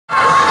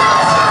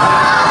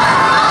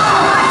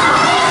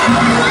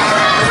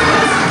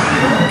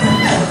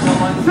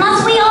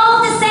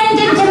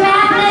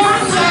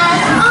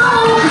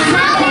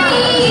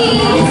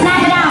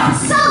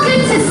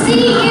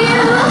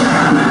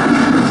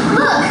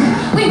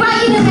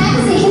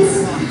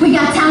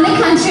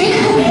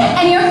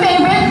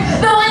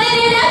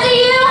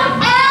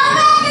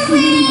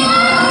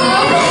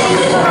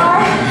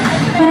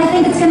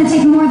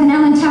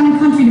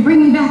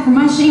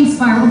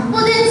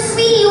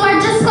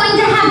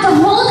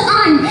hold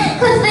on,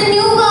 because the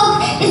new book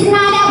is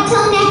not out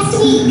till next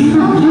week.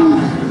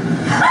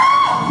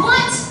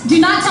 What? Do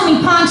not tell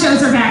me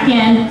ponchos are back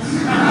in.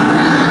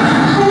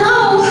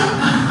 No,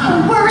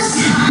 worse.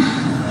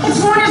 It's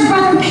Warner's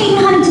brother,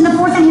 Peyton Huntington IV,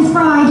 and his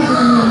bride.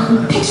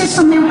 Pictures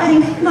from their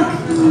wedding. Look.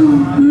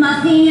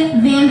 Mucky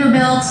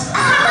Vanderbilt.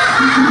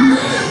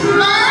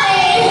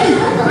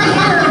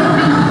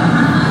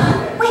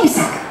 Wait a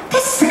sec.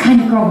 This is the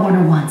kind of girl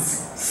Warner wants.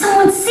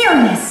 Someone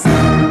serious.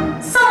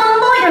 Someone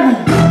loyally.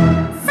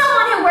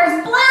 Someone who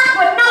wears black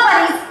when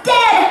nobody's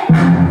dead.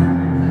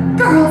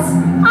 Girls,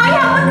 I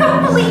have a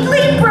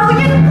completely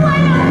brilliant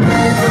plan.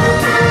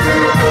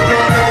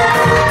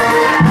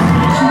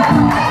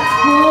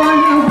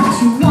 Warner, what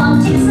you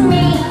want is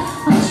me,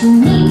 but you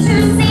need to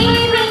see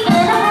me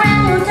in a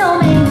brand new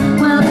domain.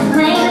 Well, it's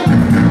plain.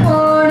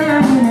 Warner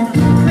in a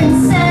different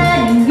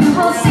setting. You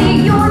will see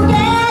you're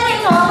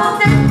getting all of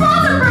this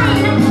bother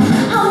brain.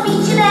 I'll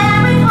meet you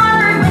there in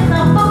Harvard with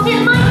a book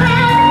in my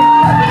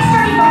hand. Big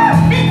sturdy book,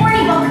 big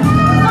wordy book.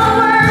 The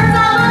words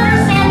I'll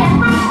understand and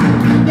write.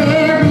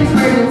 There is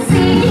where you'll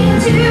see it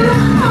too.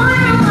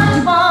 Warner, what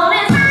you want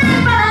is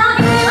running, but I'll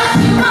give you what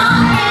you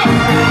want.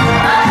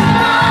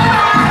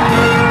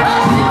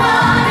 What you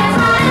want is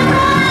running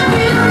from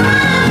you,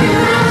 from you.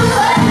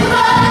 What you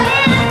want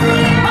is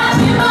me. What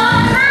you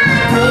want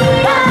is me.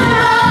 What you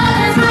want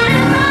is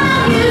running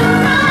from you,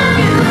 from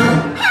you.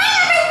 Hey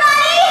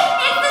everybody!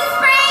 It's the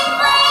Spring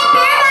Fling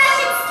Beer Bash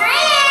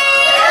Extreme!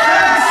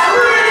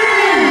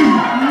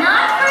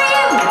 Not for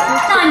you.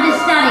 Time to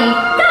study.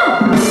 Go!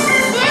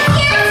 This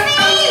year's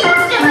theme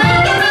is to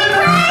make it be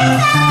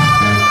crazy!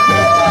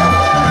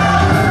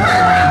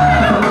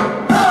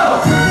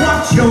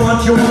 What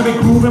you want me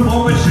grooving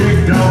for me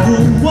shake the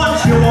room. What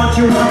you want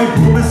me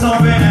grooving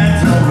something and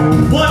the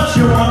room. What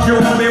you want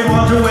me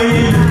want to wait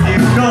in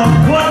the come.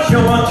 What you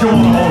want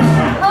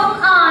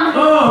Hold on.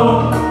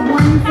 Oh.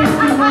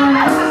 151.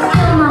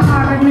 Still my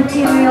Harvard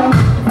material.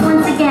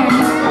 Once again.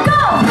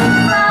 Go!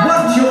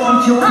 What you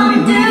want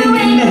me breathing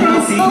in the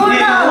healthy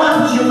air.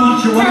 What you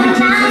want me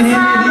tasting in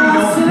the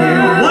don't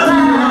care. What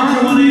you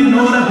want to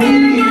ignore the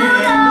baby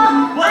air.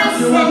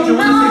 What you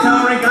want me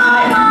sorry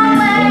guy.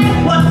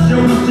 What you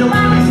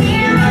want me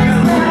seeing like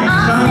a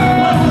reaction.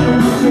 What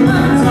you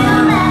want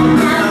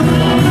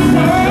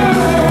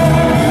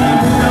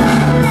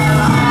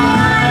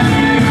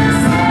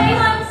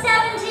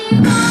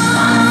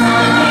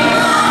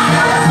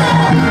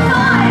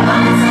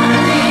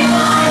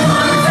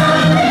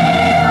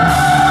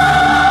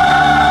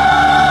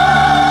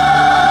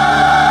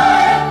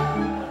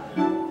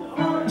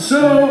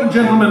So,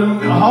 gentlemen,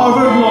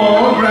 Harvard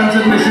Law grants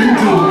admission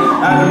to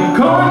Adam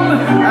Cohen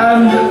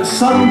and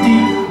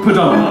Sandeep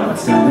Padana,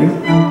 outstanding.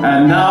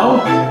 And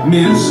now,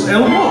 Ms.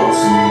 L. Woods,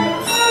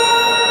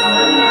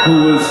 who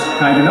was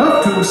kind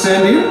enough to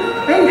send in a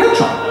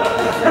headshot.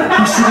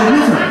 He should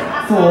admit her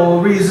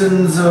for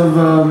reasons of,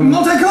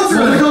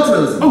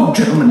 multiculturalism. Oh,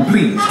 gentlemen,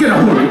 please, get a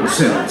hold of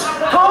yourselves.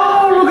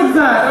 Oh, look at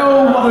that.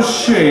 Oh, what a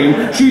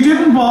shame. She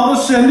didn't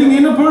bother sending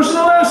in a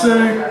personal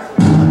essay.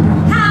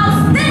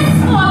 How's this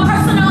for a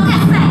personal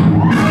essay?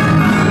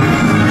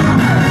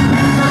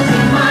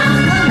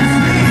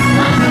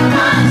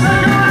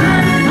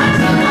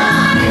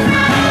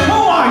 Who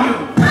are you?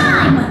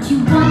 I'm what you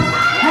want.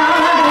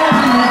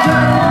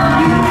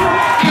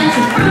 And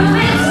to prove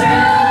it's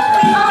true,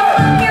 we all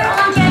put here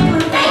on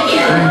genuine. Thank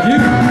you. Thank you.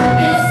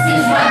 This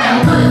is what the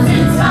woods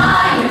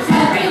inspires.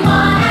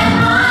 Everyone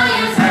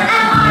admires her,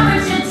 and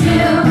Harvard should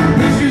too.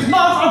 This is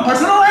not a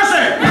personal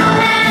essay. No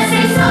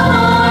essay so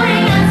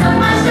boring and so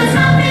much to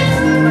something.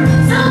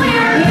 So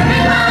we're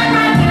hearing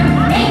right here,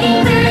 making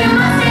clear you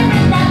must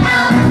admit that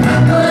out.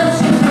 Good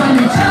should join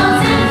the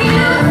chosen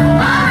few.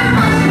 Harvard,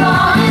 what you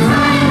want is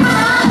running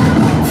from.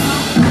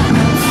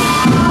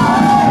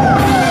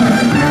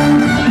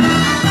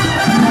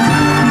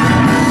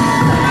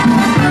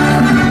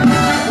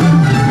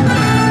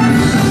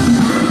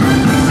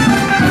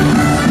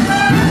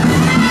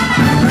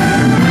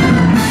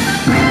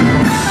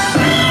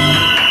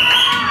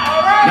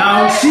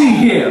 Now, see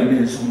here,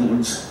 Ms.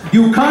 Woods.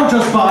 You can't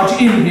just barge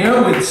in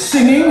here with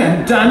singing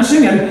and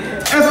dancing and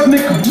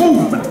ethnic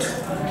movement.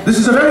 This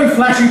is a very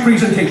flashy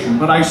presentation,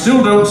 but I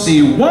still don't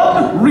see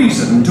one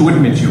reason to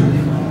admit you.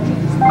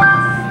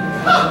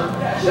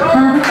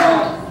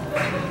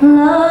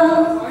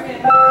 Love.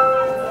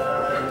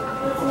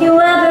 You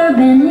ever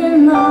been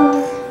in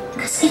love?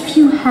 'Cause if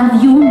you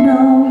have, you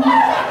know.